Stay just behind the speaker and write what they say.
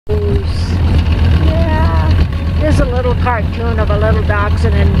Here's a little cartoon of a little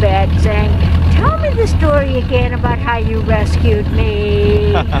dachshund in bed saying, "Tell me the story again about how you rescued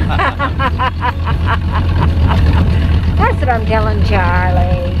me." That's what I'm telling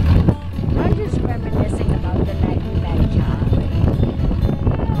Charlie. I'm just reminiscing about the night we met Charlie.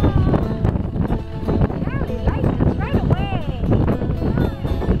 Charlie liked us right away.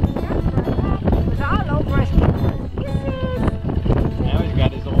 He was all over us. Kisses. Now he's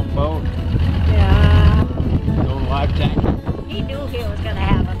got his own boat. Yeah. His own life tanker. He knew he was going to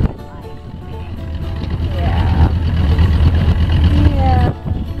have a good life. Yeah. Yeah.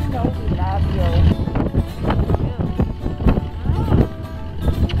 No, we love you.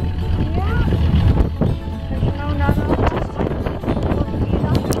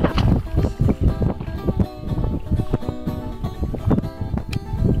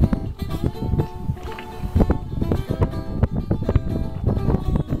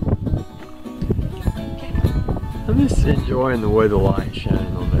 I'm just enjoying the way the light's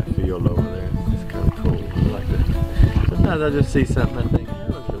shining on that field over there. It's kind of cool. I like that. Sometimes I just see something and think, that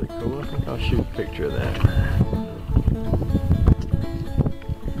looks really cool. I think I'll shoot a picture of that.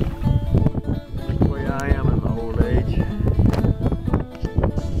 That's the way I am in my old age.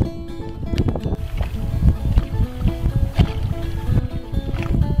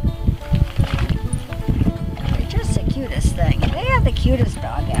 They're just the cutest thing. They are the cutest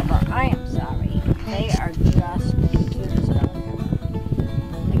dog ever. I am sorry. They are just the cutest dog ever.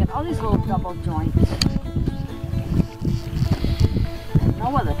 They got all these little double joints.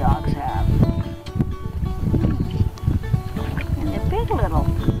 No other dogs have. And they're big little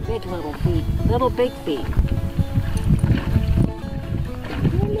feet. Little big feet.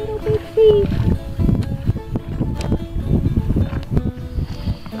 Little big feet.